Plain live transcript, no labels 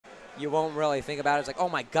you won't really think about it. It's like, oh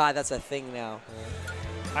my god, that's a thing now.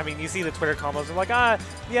 I mean, you see the Twitter combos, I'm like,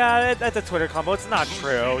 yeah, that's a Twitter combo. It's not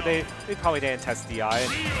true. They probably didn't test DI.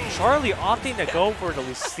 And Charlie opting to go for the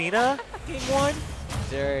Lucina game 1.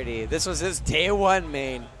 Dirty. This was his day 1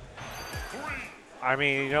 main. I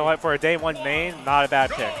mean, you know what? For a day 1 main, not a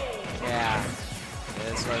bad pick. Yeah.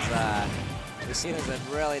 This was, Lucina's a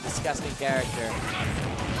really disgusting character.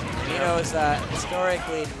 Nito's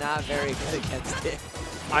historically not very good against it.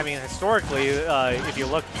 I mean, historically, if you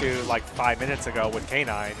look to like 5 minutes ago with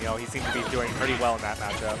K9, you know, he seemed to be doing pretty well in that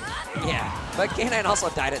matchup. Yeah, but K9 also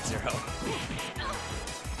died at 0.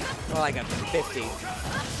 Or like a 50.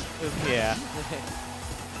 Yeah.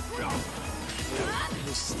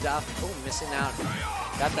 New stuff. Oh, missing out.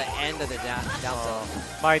 Got the end of the down tilt.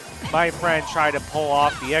 My friend tried to pull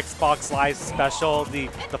off the Xbox Live special, the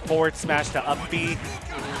forward smash to up B.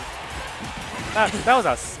 That was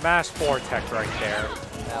a smash 4 tech right there.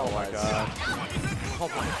 That was. My God. Oh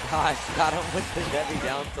my gosh, got him with the heavy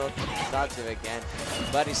down tilt. Stops him again.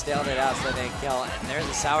 But he stalled it out so they didn't kill. And there's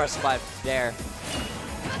a sour spot there.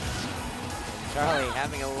 Charlie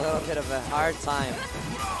having a little bit of a hard time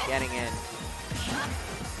getting in.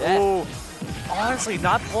 Ooh. Honestly,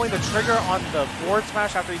 not pulling the trigger on the forward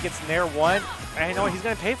smash after he gets Nair 1. And you know he's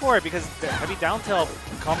going to pay for it because the heavy down tilt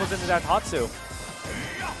combos into that Tatsu.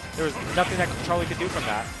 There was nothing that Charlie could do from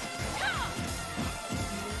that.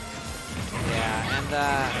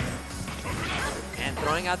 Yeah, and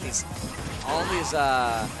throwing out all these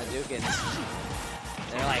Hadoukens,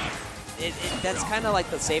 they're like, that's kind of like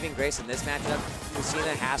the saving grace in this matchup.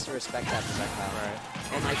 Lucina has to respect that projectile, right?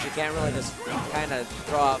 And like she can't really just kind of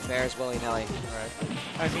throw out bears willy-nilly. Right.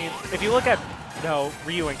 I mean, if you look at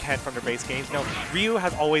Ryu and Ken from their base games, Ryu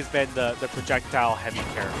has always been the projectile heavy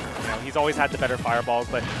character. He's always had the better fireballs,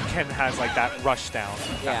 but Ken has like that rush down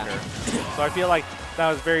factor. Yeah. So I feel like that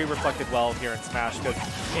was very reflected well here in Smash, because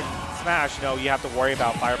in Smash, you have to worry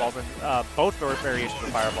about fireballs and both variations of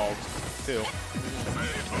fireballs too.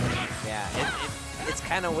 Yeah, it's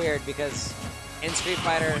kind of weird because in Street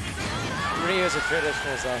Fighter, Ryu is a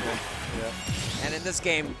traditional zoner. Yeah. And in this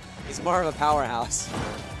game, he's more of a powerhouse.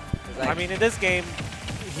 Like, I mean, in this game,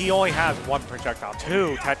 he only has 1 projectile.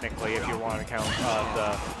 2, technically, if you want to count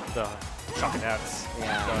the chuckanettes.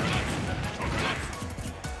 Yeah.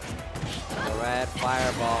 The red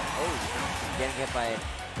fireball. Oh, getting hit by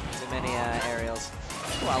too many aerials.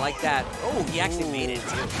 Oh, I like that. Oh, he actually made it,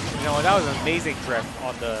 too. That was an amazing drift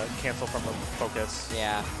on the cancel from the focus.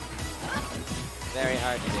 Yeah. Very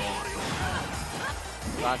hard to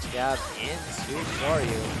do. Box jab into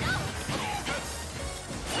Shoryu.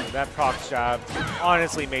 That proc jab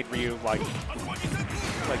honestly made Ryu like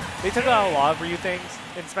they took out a lot of Ryu things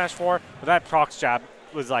in Smash 4, but that proc jab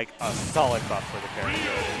was like a solid buff for the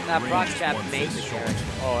character. That proc jab made the character.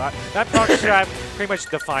 Oh, that proc jab pretty much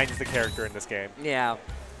defines the character in this game. Yeah.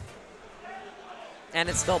 And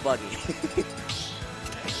it's still buggy.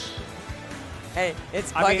 Hey,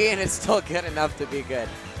 it's buggy and it's still good enough to be good.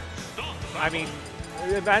 I mean,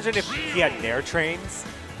 imagine if he had Nair trains.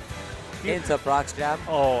 Into proc jab?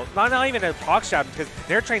 Oh, not even a proc jab, because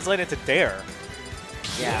Nair translate into Dare.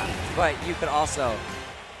 Yeah, but you could also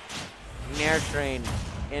Nair train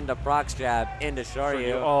into proc jab into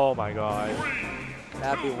Shoryu. Oh my God.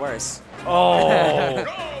 That'd be worse. Oh,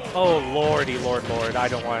 oh lordy, lord. I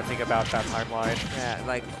don't want to think about that timeline. Yeah,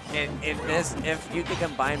 like in this, if you could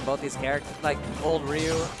combine both these characters, like old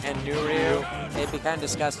Ryu and new Ryu, it'd be kind of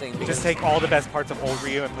disgusting. Just take all the best parts of old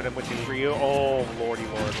Ryu and put them with new Ryu. Oh lordy,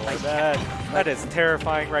 lord. Like, that is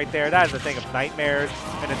terrifying right there. That is a thing of nightmares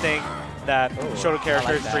and a thing that Shoto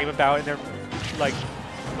characters dream about in their like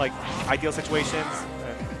ideal situations.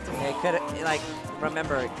 They could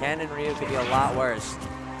remember, Ken and Ryu could be a lot worse.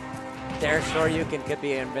 Their Shoryuken could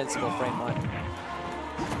be invincible frame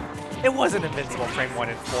 1. It wasn't invincible frame 1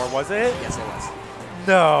 and 4, was it? Yes, it was.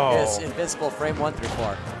 No. It's invincible frame 1 through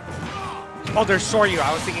 4. Oh, there's Shoryu.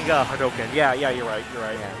 I was thinking Hadouken. Yeah, you're right.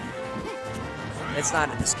 Yeah. It's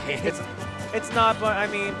not in this game. It's not, but I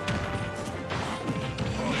mean,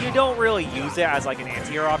 you don't really use it as like an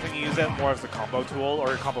anti-hero option. You use it more as a combo tool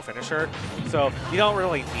or a combo finisher. So you don't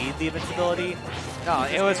really need the invincibility. No,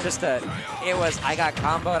 it was just I got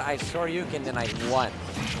comboed, I Shoryuken, and I won.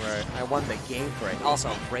 Right. I won the game for it.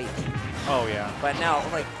 Also, great. Oh, yeah. But now,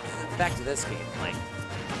 back to this game,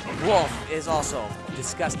 Wolf is also a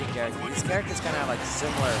disgusting character. These characters kind of have,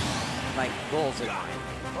 similar, goals in mind.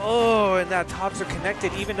 Oh, and that tops are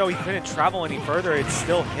connected. Even though he couldn't travel any further, it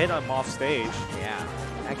still hit him off stage. Yeah.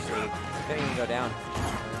 Actually, couldn't even go down.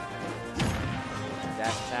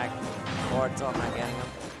 Dash attack. Forward tilt, not getting him.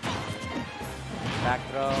 Back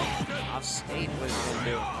throw. Off stage, what is he going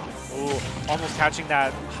to do? Ooh, almost catching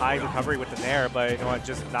that high recovery with the nair, but you know what,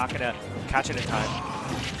 just not going to catch it in time.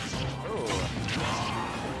 Ooh.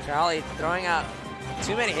 Charlie throwing out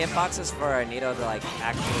too many hitboxes for Nito to like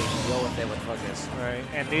actually deal with it with focus. Right,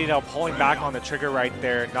 and Nito pulling back on the trigger right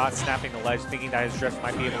there, not snapping the ledge, thinking that his drift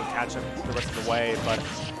might be able to catch him the rest of the way, but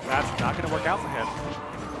that's not going to work out for him.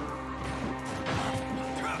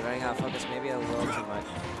 Throwing out focus maybe a little too much.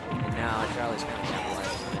 And now Charlie's going to capitalize.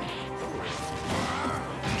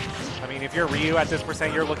 I mean, if you're Ryu at this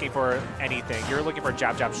percent, you're looking for anything. You're looking for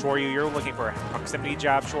jab jab shoryu. You're looking for proximity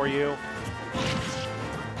jab shoryu.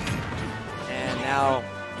 And now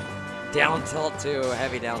down tilt to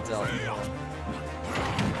heavy down tilt.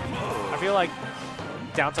 I feel like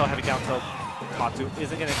down tilt, heavy down tilt, Matsu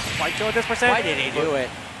isn't going to quite go at this percent. Why did he do it?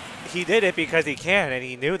 He did it because he can, and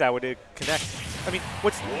he knew that would connect. I mean,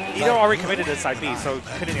 Nito already committed to side B, so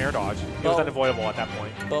couldn't air dodge. It was unavoidable at that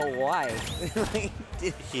point. But why?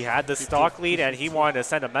 He had the stock lead, and he wanted to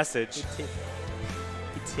send a message. He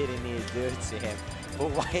didn't need to do it to him. But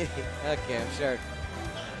why? Okay, I'm sure.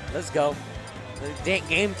 Let's go.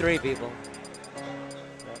 Game 3, people.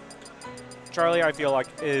 Charlie, I feel like,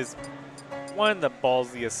 is one of the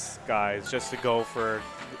ballsiest guys just to go for.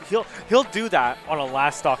 He'll do that on a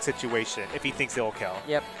last stock situation if he thinks it'll kill.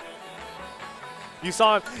 Yep. You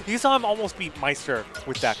saw him almost beat Meister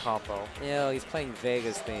with that combo. Ew, he's playing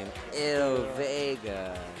Vega's theme. Ew,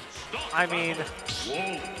 Vega. I mean,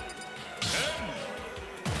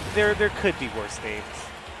 there could be worse themes.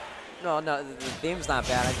 No, the theme's not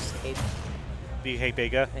bad. I just hate. Do you hate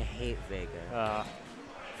Vega? I hate Vega.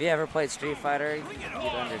 If you ever played Street Fighter,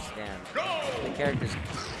 you'd understand. The character's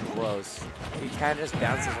gross. He kind of just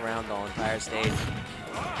bounces around the entire stage.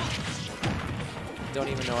 Don't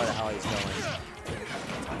even know where the hell he's going.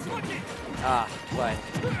 But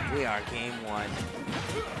we are game 1.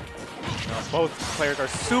 Both players are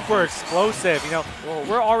super explosive. You know,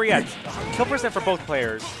 we're already at kill percent for both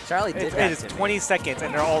players. Charlie did that. It is 20 seconds,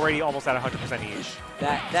 and they're already almost at 100% each.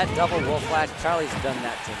 That double wolf flash, Charlie's done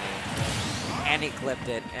that to me. And he clipped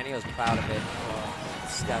it, and he was proud of it.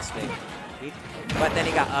 Disgusting. But then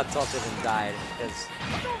he got up tilted and died, because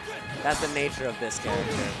that's the nature of this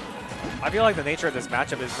character. I feel like the nature of this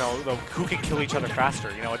matchup is who can kill each other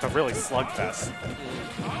faster. You know, it's a really slugfest.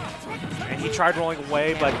 And he tried rolling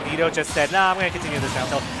away, but Nito just said, "Nah, I'm going to continue this down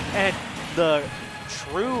tilt." And the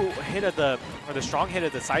true hit of the strong hit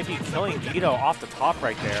of the side B killing Nito off the top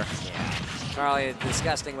right there. Yeah. Charlie,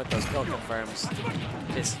 disgusting with those kill confirms.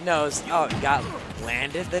 Just knows, oh, got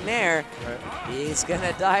landed the nair. Right. He's going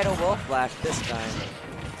to die to Wolf Flash this time.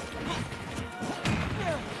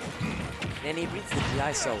 And he beats the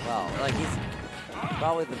DI so well. Like, he's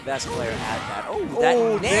probably the best player at that. Oh,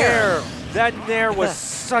 that nair! That nair was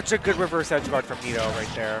such a good reverse edge guard from Nito right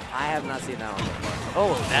there. I have not seen that one before.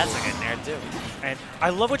 Oh, that's a good nair, too. And I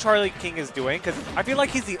love what Charliedaking is doing, because I feel like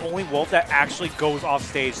he's the only wolf that actually goes off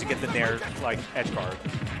stage to get the nair, like, edge guard.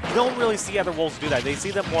 You don't really see other wolves do that. They see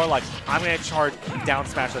them more like, I'm going to charge down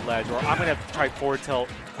smash the ledge, or I'm going to try forward tilt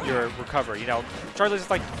your recovery. You know, Charlie's just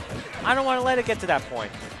like, I don't want to let it get to that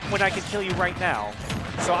point when I can kill you right now.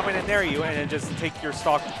 So I'm going to nair you and then just take your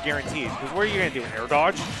stock guaranteed. Because what are you going to do, air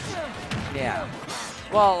dodge? Yeah.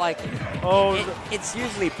 Well, like, it's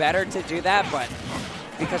usually better to do that, but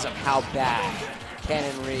because of how bad Ken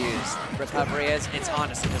and Ryu's recovery is, it's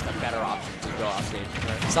honestly just a better option to go off stage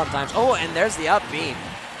sometimes. Oh, and there's the up beam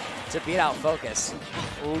to beat out focus.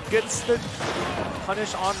 Oh, gets the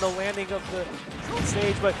punish on the landing of the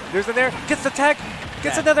stage, but there's the nair, gets the tech,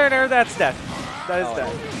 gets another nair, that's death. That is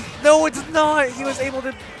death. No, it's not! He was able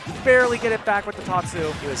to barely get it back with the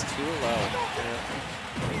Tatsu. He was too low.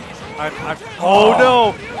 Oh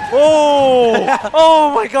no! Oh!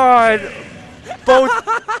 Oh my god! Both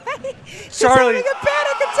Charlie. He's having a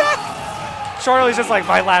panic attack! Charlie's just like,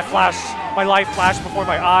 my life flashed before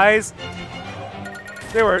my eyes.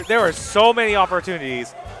 There were so many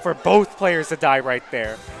opportunities for both players to die right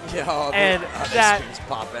there. Yo, and that is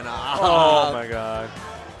popping off. Oh my god.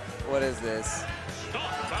 What is this?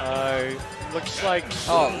 Looks like.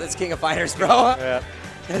 Oh, that's King of Fighters, bro. Yeah.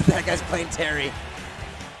 That guy's playing Terry.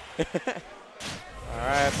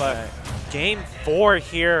 Alright, but game 4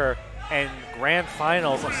 here and grand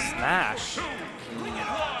finals of Smash.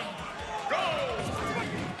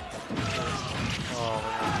 Oh,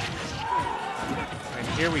 and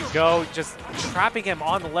here we go, just trapping him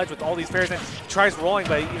on the ledge with all these fairs, and he tries rolling,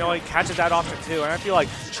 but you know, he catches that option too. And I feel like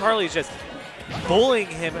Charlie's just bullying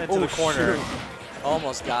him into the corner. Shoot.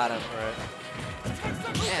 Almost got him. Right.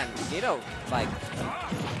 Man, Nito, like,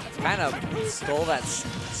 kind of stole that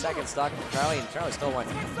second stock from Charlie, and Charlie stole one.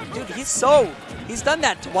 Dude, he's done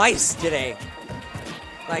that twice today.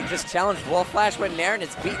 like just challenged Wolf Flash with Nair and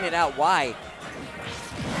it's beating it out. Why?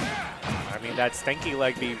 I mean, that stanky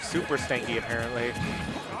leg be super stanky apparently.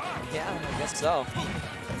 Yeah, I guess so.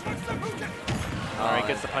 All right,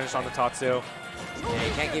 gets the punish on the Tatsu. Yeah,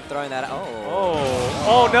 you can't keep throwing that.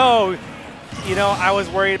 Oh no! You know, I was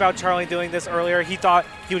worried about Charlie doing this earlier. He thought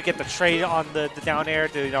he would get the trade on the down air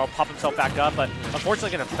to, you know, pop himself back up, but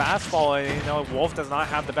unfortunately going to fastball, and, you know, Wolf does not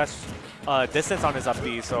have the best distance on his up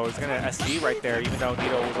B, so he's going to SD right there, even though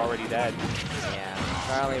Nito was already dead. Yeah,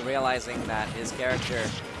 Charlie realizing that his character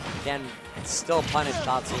can still punish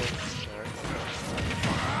Tatsu.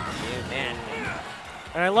 Man.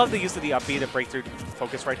 And I love the use of the up B to break through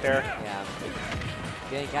focus right there. Yeah.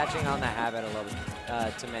 Catching on that habit a little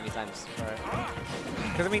bit too many times.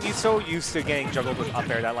 Because, I mean, he's so used to getting juggled with up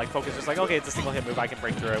air that, like, focus is like, okay, it's a single hit move, I can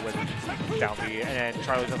break through it with down B. And then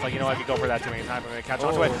Charlie's just like, you know what, if you go for that too many times, I'm going to catch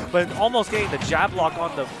onto it. But almost getting the jab lock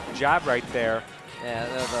on the jab right there. Yeah,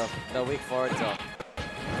 the weak forward tilt.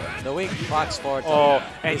 The weak box forward tilt. Oh,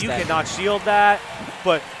 and you cannot shield that,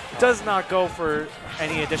 but does not go for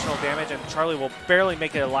any additional damage, and Charlie will barely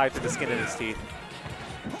make it alive to the skin of his teeth.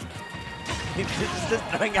 He's just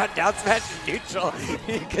throwing out down smash and neutral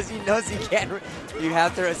because he knows he can't. You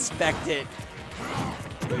have to respect it.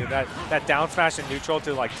 That down smash and neutral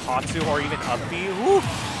to like Tatsu or even up B, woo!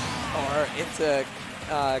 Or into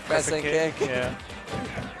crescent kick. Yeah.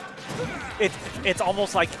 It's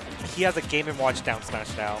almost like he has a Game & Watch down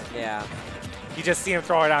smash now. Yeah. You just see him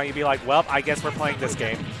throw it out, and you'd be like, well, I guess we're playing this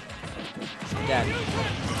game. Dead.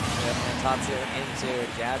 Yep, and Tatsu into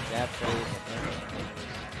jab trade.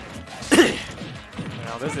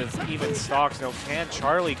 Now this is even stocks. You know, can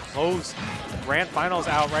Charlie close Grand Finals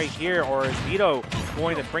out right here, or is Nito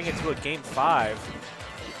going to bring it to a Game 5?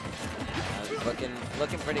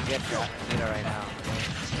 Looking pretty good for Nito right now.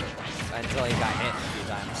 Until he got hit a few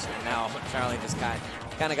times. Now Charlie just kind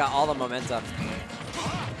of got all the momentum.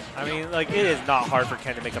 I mean, like, it is not hard for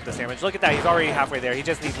Ken to make up this damage. Look at that. He's already halfway there. He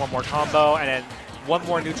just needs one more combo, and then one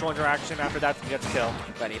more neutral interaction after that to get the kill.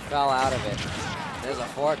 But he fell out of it. There's a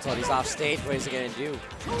forward tilt. He's off stage. What is he going to do?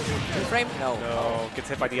 Two-frame? No. No. Gets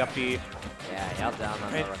hit by the up B. Yeah, he held down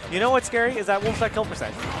on and you know what's scary is that Wolf's at kill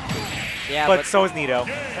percent. Yeah, but so is Nito.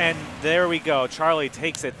 And there we go. Charlie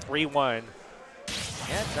takes it 3-1.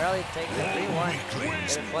 Yeah, Charlie takes it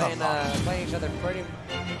 3-1. They're playing each other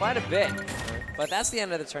quite a bit. But that's the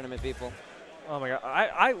end of the tournament, people. Oh my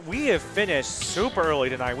God! We have finished super early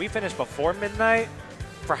tonight. We finished before midnight.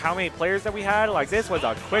 For how many players that we had, like, this was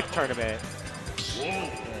a quick tournament.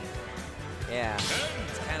 Yeah,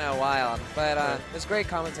 it's kind of wild, but it was great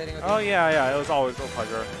commentating with you. Oh yeah, it was always a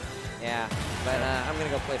pleasure. Yeah, but I'm gonna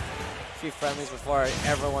go play a few friendlies before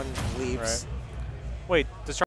everyone leaves. Right.